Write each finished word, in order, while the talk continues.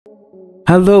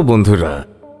Hello বন্ধুরা,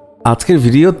 আজকের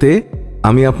ভিডিওতে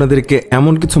আমি আপনাদেরকে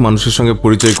এমন কিছু মানুষের সঙ্গে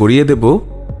পরিচয় করিয়ে দেব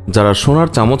যারা সোনার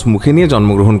চামচ মুখে নিয়ে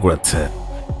জন্মগ্রহণ করেছে।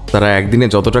 তারা একদিনে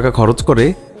যত টাকা খরচ করে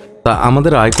তা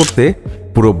আমাদের আয় করতে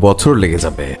পুরো বছর লেগে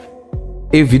যাবে।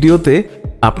 এই ভিডিওতে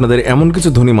আপনাদের এমন কিছু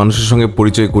ধনী মানুষের সঙ্গে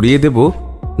পরিচয় করিয়ে দেব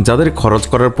যাদের খরচ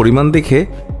করার পরিমাণ দেখে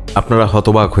আপনারা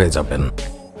হতবাক হয়ে যাবেন।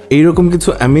 এইরকম কিছু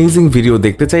অ্যামেজিং ভিডিও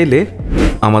দেখতে চাইলে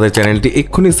আমাদের চ্যানেলটি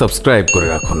এক্ষুনি সাবস্ক্রাইব করে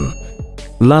রাখুন।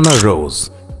 লানা রোজ,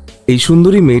 এই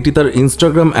সুন্দরী মেয়েটি তার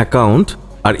ইনস্টাগ্রাম অ্যাকাউন্ট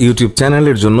আর ইউটিউব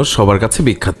চ্যানেলের জন্য সবার কাছে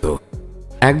বিখ্যাত।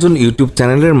 একজন ইউটিউব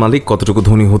চ্যানেলের মালিক কতটুকু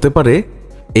ধনী হতে পারে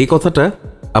এই কথাটা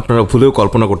আপনারা ভুলেও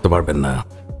কল্পনা করতে পারবেন না,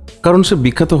 কারণ সে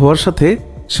বিখ্যাত হওয়ার সাথে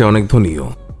সে অনেক ধনীও।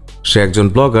 সে একজন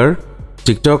ব্লগার,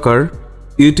 টিকটকার,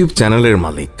 ইউটিউব চ্যানেলের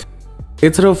মালিক।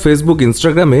 এছাড়াও ফেসবুক,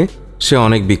 ইনস্টাগ্রামে সে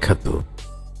অনেক বিখ্যাত।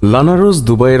 লানা রোজ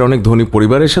দুবাইয়ের অনেক ধনী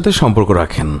পরিবারের সাথে সম্পর্ক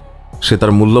রাখেন। সে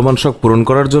তার মূল্যবান শখ পূরণ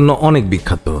করার জন্য অনেক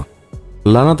বিখ্যাত।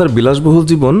 লানা তার বিলাসবহুল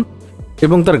জীবন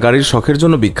এবং তার গাড়ির শখের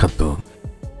জন্য বিখ্যাত।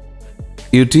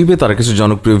 ইউটিউবে তার কিছু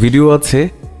জনপ্রিয় ভিডিও আছে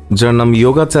যার নাম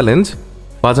যোগা চ্যালেঞ্জ,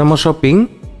 পাজামা শপিং,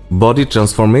 বডি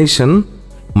ট্রান্সফরমেশন,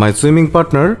 মাই সুইমিং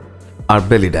পার্টনার আর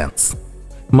বেলি ড্যান্স।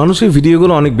 মানুষ এই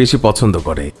ভিডিওগুলো অনেক বেশি পছন্দ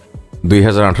করে।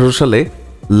 2018 সালে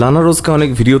লানা রোজকে অনেক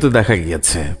ভিডিওতে দেখা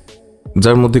গিয়েছে,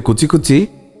 যার মধ্যে কুচি কুচি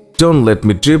don't let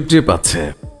me drip drip আছে।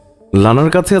 লানার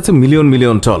কাছে আছে মিলিয়ন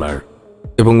মিলিয়ন ডলার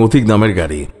এবং অধিক দামের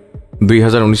গাড়ি।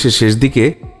 2019-এর শেষ দিকে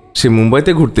সে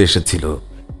মুম্বাইতে ঘুরতে এসেছিল,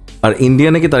 আর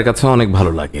ইন্ডিয়া নাকি তার কাছে অনেক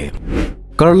ভালো লাগে।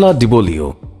 কার্লা ডিবোলিও,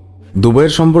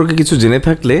 দুবাইয়ের সম্পর্কে কিছু জেনে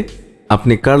থাকলে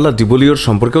আপনি কার্লা ডিবোলিওর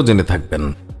সম্পর্কেও জেনে থাকবেন।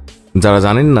 যারা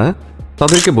জানেন না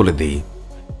তাদেরকে বলে দিই,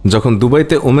 যখন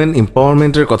দুবাইতে ওমেন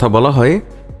এম্পাওয়ারমেন্টের কথা বলা হয়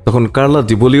তখন কার্লা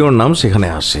ডিবোলিওর নাম সেখানে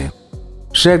আসে।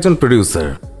 সে একজন প্রডিউসার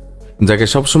যাকে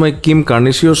সবসময় কিম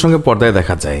কার্নিশিওর সঙ্গে পর্দায়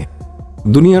দেখা যায়।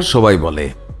 দুনিয়ার সবাই বলে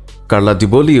কার্লা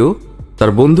ডিবোলিও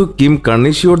তার বন্ধু কিম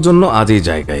কার্নিশিওর জন্য আজ এই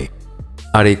জায়গায়,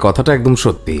 আর এই কথাটা একদম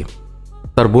সত্যি।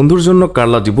 তার বন্ধুর জন্য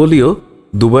কার্লা ডিবোলিও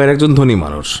দুবাইয়ের একজন ধনী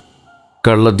মানুষ।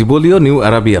 কার্লা ডিবোলিও নিউ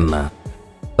আরাবিয়ান না,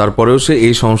 তারপরেও সে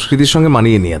এই সংস্কৃতির সঙ্গে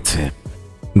মানিয়ে নিয়েছে।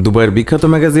 দুবাইয়ের বিখ্যাত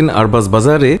ম্যাগাজিন আরবাজ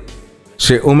বাজারে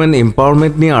সে ওমেন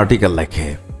এম্পাওয়ারমেন্ট নিয়ে আর্টিকেল লেখে,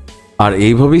 আর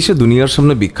এইভাবেই সে দুনিয়ার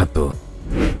সামনে বিখ্যাত।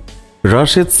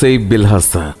 রাশেদ সেইফ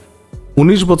বিলহাসা,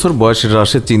 19 বছর বয়সের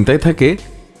রাশেদ চিন্তায় থাকে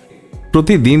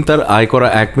প্রতিদিন তার আয় করা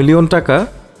 1 মিলিয়ন টাকা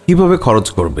কিভাবে খরচ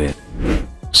করবে।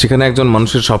 সেখানে একজন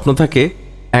মানুষের স্বপ্ন থাকে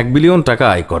 1 বিলিয়ন টাকা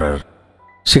আয় করার।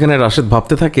 সেখানে রাশেদ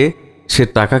ভাবতে থাকে সে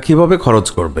টাকা কিভাবে খরচ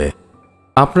করবে।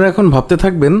 আপনারা এখন ভাবতে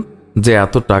থাকবেন যে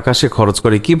এত টাকা সে খরচ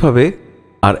করে কিভাবে,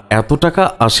 আর এত টাকা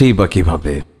আসেই বা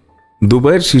কিভাবে।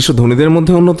 দুবাইয়ের শীর্ষ ধনীদের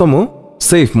মধ্যে অন্যতম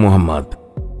সেইফ মোহাম্মদ।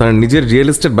 তার নিজের রিয়েল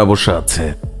এস্টেট ব্যবসা আছে।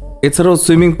 এছাড়াও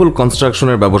সুইমিং পুল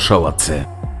কনস্ট্রাকশনের ব্যবসাও আছে,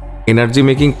 এনার্জি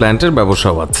মেকিং প্ল্যান্টের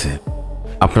ব্যবসাও আছে।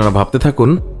 আপনারা ভাবতে থাকুন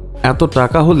এত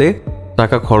টাকা হলে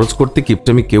টাকা খরচ করতে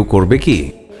কিপটামি কেউ করবে কি?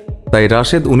 তাই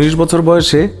রাশেদ 19 বছর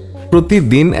বয়সে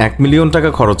প্রতিদিন 1 মিলিয়ন টাকা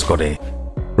খরচ করে।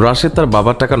 রাশেদ তার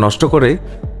বাবার টাকা নষ্ট করে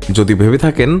যদি ভেবে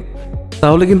থাকেন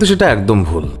তাহলে কিন্তু সেটা একদম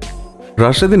ভুল।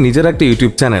 রাশেদের নিজের একটা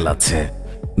ইউটিউব চ্যানেল আছে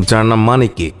যার নাম মানি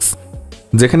কিক্স,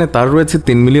 যেখানে তার রয়েছে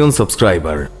 3 মিলিয়ন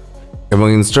সাবস্ক্রাইবার এবং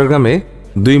ইনস্টাগ্রামে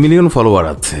 2 মিলিয়ন ফলোয়ার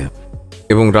আছে।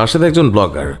 এবং রাশেদ একজন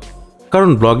ব্লগার, কারণ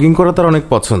ব্লগিং করা তার অনেক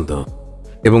পছন্দ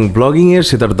এবং ব্লগিংয়ে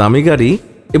সে তার দামি গাড়ি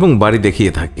এবং বাড়ি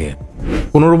দেখিয়ে থাকে।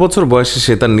 15 বছর বয়সে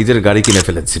সে তার নিজের গাড়ি কিনে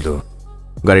ফেলেছিল।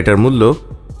 গাড়িটার মূল্য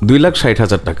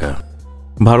 2,60,000 টাকা,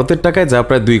 ভারতের টাকায় যা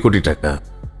প্রায় 2 কোটি টাকা।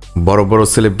 বড় বড়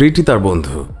সেলিব্রিটি তার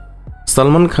বন্ধু।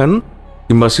 সালমান খান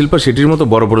কিংবা শিল্পা শেট্টির মতো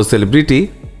বড় বড় সেলিব্রিটি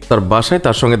তার বাসায়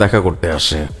তার সঙ্গে দেখা করতে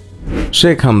আসে।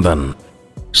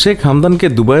 শেখ হামদানকে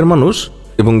দুবাইয়ের মানুষ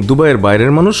এবং দুবাইয়ের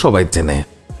বাইরের মানুষ সবাই চেনে।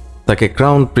 তাকে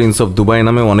ক্রাউন প্রিন্স অফ দুবাই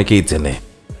নামে অনেকেই চেনে।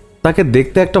 তাকে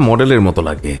দেখতে একটা মডেলের মতো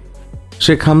লাগে।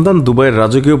 শেখ হামদান দুবাইয়ের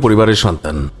রাজকীয় পরিবারের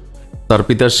সন্তান। তার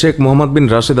পিতা শেখ মোহাম্মদ বিন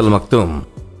রাশেদ আল মাকতুম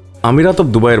আমিরাত অব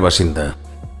দুবাইয়ের বাসিন্দা।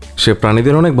 সে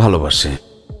প্রাণীদের অনেক ভালোবাসে।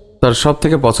 তার সব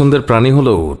থেকে পছন্দের প্রাণী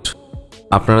হলো উট।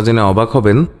 আপনারা জেনে অবাক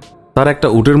হবেন তার একটা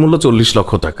উটের মূল্য 40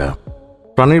 লক্ষ টাকা।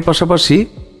 প্রাণীর পাশাপাশি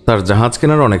তার জাহাজ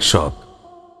কেনার অনেক শখ।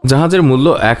 জাহাজের মূল্য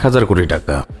 1000 কোটি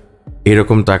টাকা।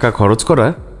 এরকম টাকা খরচ করা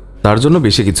তার জন্য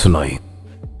বেশি কিছু নয়।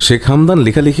 শেখ হামদান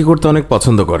লেখালেখি করতে অনেক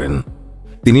পছন্দ করেন।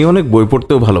 তিনি অনেক বই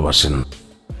পড়তেও ভালোবাসেন।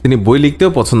 তিনি বই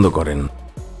লিখতেও পছন্দ করেন।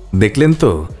 দেখলেন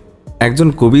তো, একজন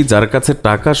কবি যার কাছে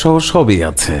টাকা সহ সবই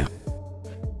আছে।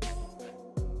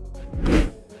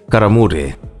 কারামুরে,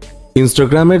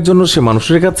 ইনস্টাগ্রামের জন্য সে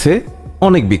মানুষের কাছে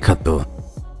অনেক বিখ্যাত,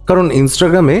 কারণ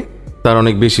ইনস্টাগ্রামে তার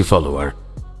অনেক বেশি ফলোয়ার।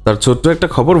 তার ছোট্ট একটা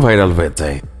খবর ভাইরাল হয়ে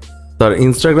যায়। তার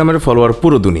ইনস্টাগ্রামের ফলোয়ার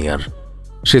পুরো দুনিয়ার।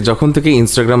 সে যখন থেকে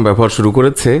ইনস্টাগ্রাম ব্যবহার শুরু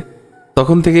করেছে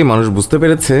তখন থেকেই মানুষ বুঝতে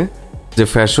পেরেছে যে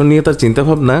ফ্যাশন নিয়ে তার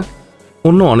চিন্তাভাবনা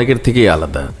অন্য অনেকের থেকেই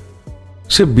আলাদা।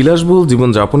 সে বিলাসবহুল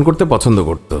জীবনযাপন করতে পছন্দ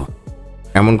করত।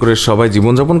 এমন করে সবাই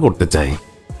জীবনযাপন করতে চায়,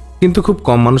 কিন্তু খুব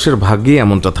কম মানুষের ভাগ্যেই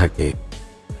এমনটা থাকে।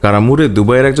 কারামুরে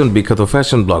দুবাইয়ের একজন বিখ্যাত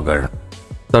ফ্যাশন ব্লগার।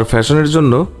 তার ফ্যাশনের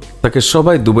জন্য তাকে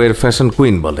সবাই দুবাইয়ের ফ্যাশন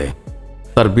কুইন বলে।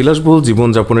 তার বিলাসবহুল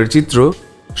জীবনযাপনের চিত্র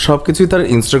সবকিছুই তার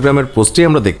ইনস্টাগ্রামের পোস্টে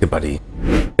আমরা দেখতে পারি।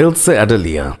 এলসে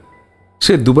অ্যাডেলিয়া,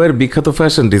 সে দুবাইয়ের বিখ্যাত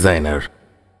ফ্যাশন ডিজাইনার,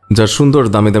 যার সুন্দর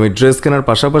দামি দামি ড্রেস কেনার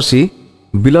পাশাপাশি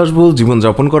বিলাসবহুল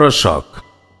জীবনযাপন করার শখ।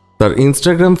 তার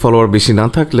ইনস্টাগ্রাম ফলোয়ার বেশি না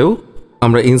থাকলেও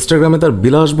আমরা ইনস্টাগ্রামে তার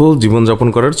বিলাসবহুল জীবনযাপন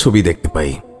করার ছবি দেখতে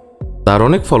পাই। তার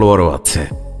অনেক ফলোয়ারও আছে।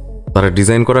 তার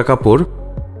ডিজাইন করা কাপড়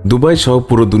দুবাই সহ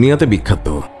পুরো দুনিয়াতে বিখ্যাত।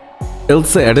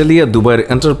 এলসে অ্যাডেলিয়া দুবাইয়ের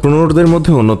এন্টারপ্রেনিয়রদের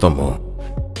মধ্যে অন্যতম।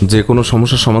 যে কোনো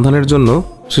সমস্যা সমাধানের জন্য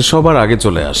সে সবার আগে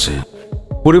চলে আসে।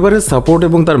 পরিবারের সাপোর্ট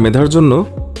এবং তার মেধার জন্য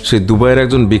সে দুবাইয়ের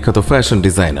একজন বিখ্যাত ফ্যাশন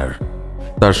ডিজাইনার।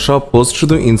 তার সব পোস্ট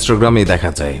শুধু ইনস্টাগ্রামেই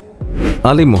দেখা যায়।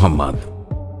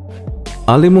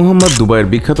 আলী মোহাম্মদ দুবাইয়ের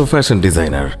বিখ্যাত ফ্যাশন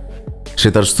ডিজাইনার। সে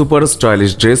তার সুপার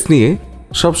স্টাইলিশ ড্রেস নিয়ে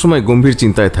সবসময় গম্ভীর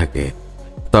চিন্তায় থাকে।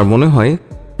 তার মনে হয়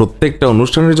প্রত্যেকটা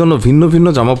অনুষ্ঠানের জন্য ভিন্ন ভিন্ন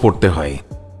জামা পরতে হয়।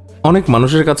 অনেক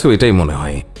মানুষের কাছেও এটাই মনে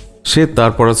হয়। সে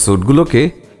তার পরা স্যুটগুলোকে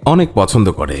অনেক পছন্দ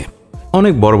করে।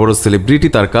 অনেক বড় বড় সেলিব্রিটি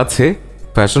তার কাছে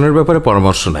ফ্যাশনের ব্যাপারে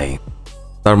পরামর্শ নেয়।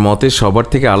 তার মতে সবার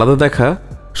থেকে আলাদা দেখা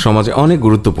সমাজে অনেক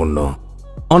গুরুত্বপূর্ণ।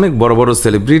 অনেক বড় বড়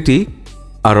সেলিব্রিটি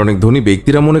আর অনেক ধনী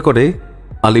ব্যক্তিরা মনে করে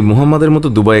আলী মুহাম্মাদের মতো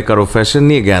দুবাইয়ে কারো ফ্যাশন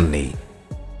নিয়ে জ্ঞান নেই।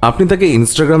 আপনি তাকে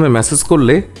ইনস্টাগ্রামে মেসেজ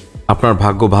করলে আপনার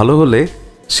ভাগ্য ভালো হলে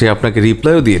সে আপনাকে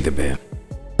রিপ্লাইও দিয়ে দেবে।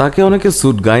 তাকে অনেকে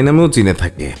স্যুট গাই নামেও চিনে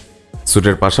থাকে।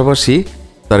 স্যুটের পাশাপাশি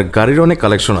তার গাড়ির অনেক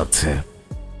কালেকশন আছে।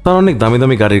 তার অনেক দামি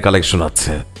দামি গাড়ির কালেকশন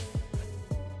আছে।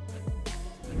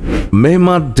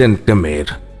 মেহমাদ ডেন্টেমের,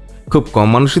 খুব কম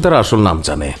মানুষই তার আসল নাম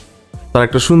জানে। তার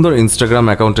একটা সুন্দর ইনস্টাগ্রাম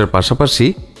অ্যাকাউন্টের পাশাপাশি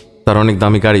তার অনেক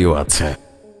দামি গাড়িও আছে।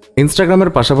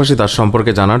 ইনস্টাগ্রামের পাশাপাশি তার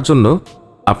সম্পর্কে জানার জন্য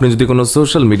আপনি যদি কোনো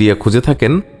সোশ্যাল মিডিয়া খুঁজে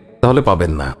থাকেন তাহলে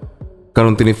পাবেন না,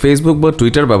 কারণ তিনি ফেসবুক বা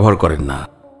টুইটার ব্যবহার করেন না।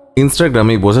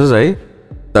 ইনস্টাগ্রামেই বোঝা যায়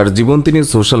তার জীবন তিনি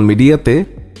সোশ্যাল মিডিয়াতে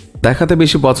দেখাতে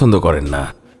বেশি পছন্দ করেন না।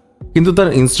 কিন্তু তার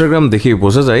ইনস্টাগ্রাম দেখেই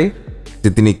বোঝা যায় যে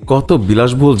তিনি কত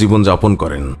বিলাসবহুল জীবনযাপন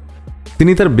করেন।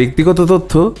 তিনি তার ব্যক্তিগত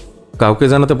তথ্য কাউকে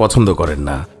জানাতে পছন্দ করেন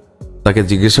না। তাকে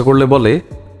জিজ্ঞাসা করলে বলে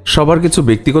সবার কিছু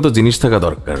ব্যক্তিগত জিনিস থাকা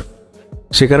দরকার।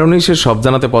 সে কারণেই সে সব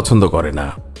জানাতে পছন্দ করে না।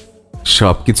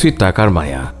 সব কিছুই টাকার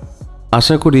মায়া।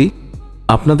 আশা করি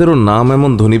আপনাদেরও নাম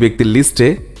এমন ধনী ব্যক্তির লিস্টে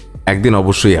একদিন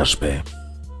অবশ্যই আসবে।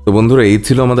 তো বন্ধুরা, এই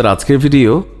ছিল আমাদের আজকের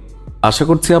ভিডিও। আশা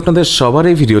করছি আপনাদের সবার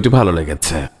এই ভিডিওটি ভালো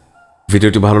লেগেছে।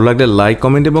 ভিডিওটি ভালো লাগলে লাইক,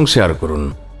 কমেন্ট এবং শেয়ার করুন।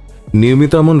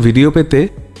 নিয়মিত এমন ভিডিও পেতে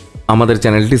আমাদের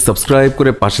চ্যানেলটি সাবস্ক্রাইব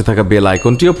করে পাশে থাকা বেল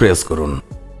আইকনটিও প্রেস করুন।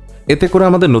 এতে করে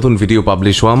আমাদের নতুন ভিডিও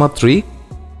পাবলিশ হওয়া মাত্রই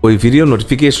ওই ভিডিও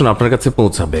নোটিফিকেশন আপনার কাছে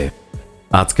পৌঁছাবে।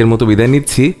 আজকের মতো বিদায়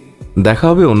নিচ্ছি। দেখা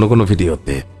হবে অন্য কোনো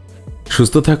ভিডিওতে।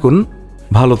 সুস্থ থাকুন,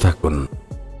 ভালো থাকুন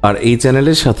আর এই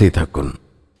চ্যানেলের সাথেই থাকুন।